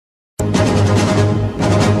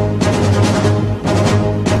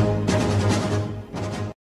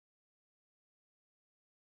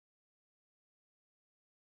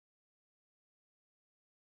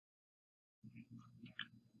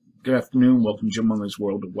Good afternoon. Welcome to Jim Munley's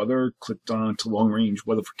World of Weather. Clicked on to long-range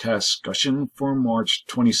weather forecast discussion for March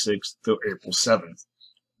 26th to April 7th.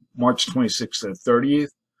 March 26th to 30th,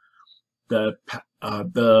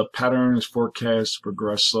 the pattern is forecast to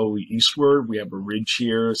progress slowly eastward. We have a ridge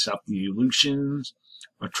here south of the Aleutians,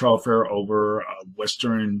 a trough air over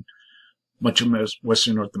much of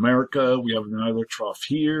western North America. We have another trough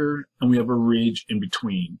here, and we have a ridge in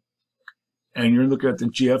between. And you're looking at the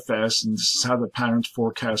GFS, and this is how the pattern's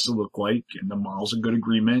forecast to look like, and the model's a good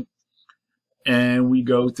agreement. And we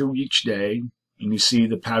go through each day, and you see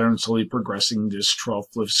the pattern slowly progressing. This trough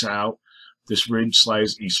lifts out, this ridge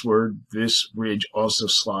slides eastward, this ridge also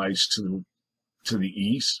slides to the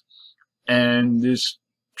east, and this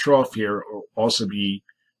trough here will also be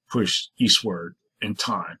pushed eastward in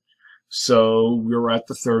time. So we're at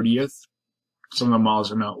the 30th. Some of the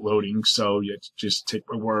models are not loading, so you have to just take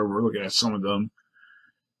my word. We're looking at some of them.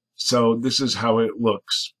 So this is how it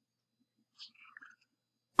looks.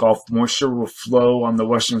 Gulf moisture will flow on the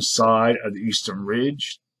western side of the eastern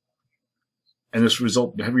ridge, and this will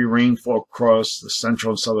result in heavy rainfall across the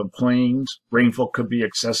central and southern plains. Rainfall could be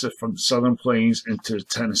excessive from the southern plains into the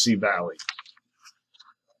Tennessee Valley.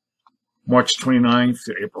 March 29th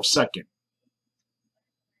to April 2nd.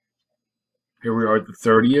 Here we are at the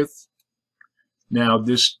 30th. Now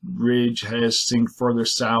this ridge has synced further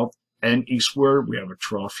south and eastward. We have a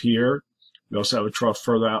trough here. We also have a trough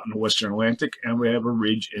further out in the western Atlantic, and we have a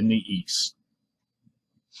ridge in the east.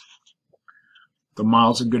 The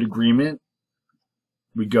model's a good agreement.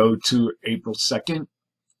 We go to April 2nd.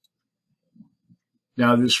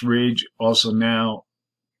 Now this ridge also now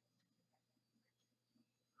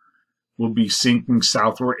will be sinking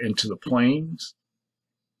southward into the plains.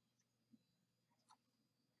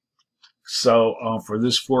 So for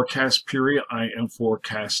this forecast period, I am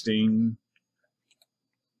forecasting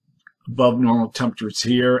above normal temperatures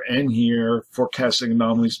here and here, forecasting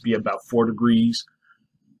anomalies to be about 4 degrees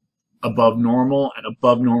above normal, and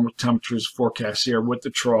above normal temperatures forecast here with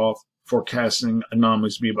the trough, forecasting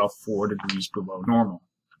anomalies to be about 4 degrees below normal.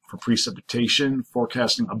 For precipitation,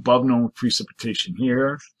 forecasting above normal precipitation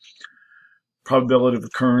here. Probability of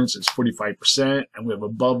occurrence is 45%, and we have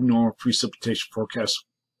above normal precipitation forecast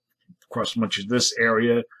across much of this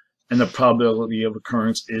area, and the probability of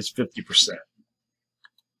occurrence is 50%.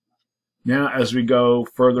 Now, as we go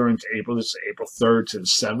further into April, this is April 3rd to the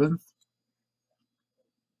 7th.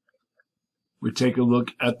 We take a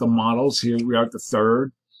look at the models. Here we are at the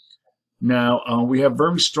 3rd. Now, we have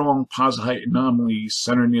very strong positive height anomalies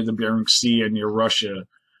centered near the Bering Sea and near Russia,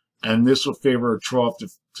 and this will favor a trough to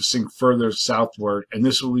sink further southward, and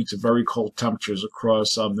this will lead to very cold temperatures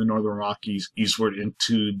across the northern Rockies eastward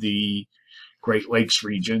into the Great Lakes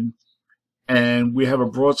region. And we have a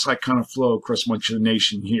broadside kind of flow across much of the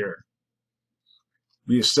nation here.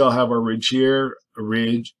 We still have our ridge here, a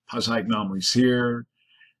ridge, positive height anomalies here,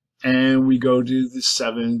 and we go to the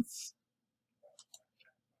 7th.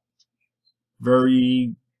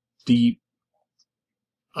 Very deep,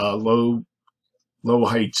 low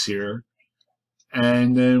heights here.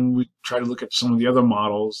 And then we try to look at some of the other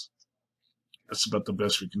models. That's about the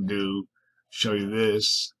best we can do. Show you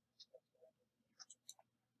this.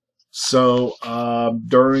 So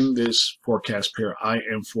during this forecast period, I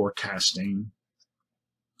am forecasting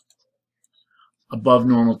above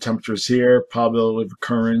normal temperatures here. Probability of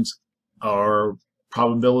occurrence, or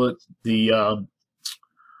probability,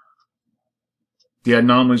 the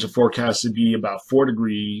anomalies are forecast to be about 4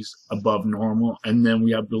 degrees above normal, and then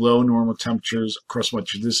we have below normal temperatures across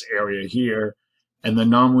much of this area here, and the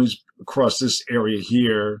anomalies across this area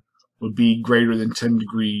here would be greater than 10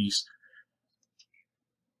 degrees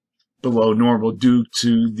below normal due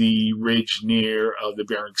to the ridge near the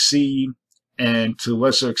Bering Sea, and to a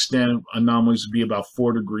lesser extent, anomalies would be about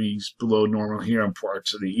 4 degrees below normal here in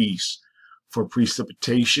parts of the east. For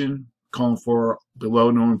precipitation, calling for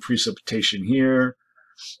below normal precipitation here.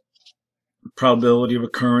 Probability of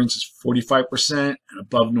occurrence is 45%, and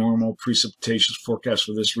above normal precipitation is forecast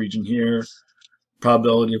for this region here.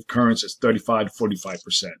 Probability of occurrence is 35 to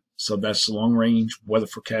 45%. So that's the long range weather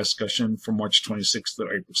forecast discussion for March 26th to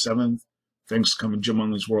April 7th. Thanks for coming to Jim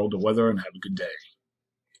Munley's World of Weather, and have a good day.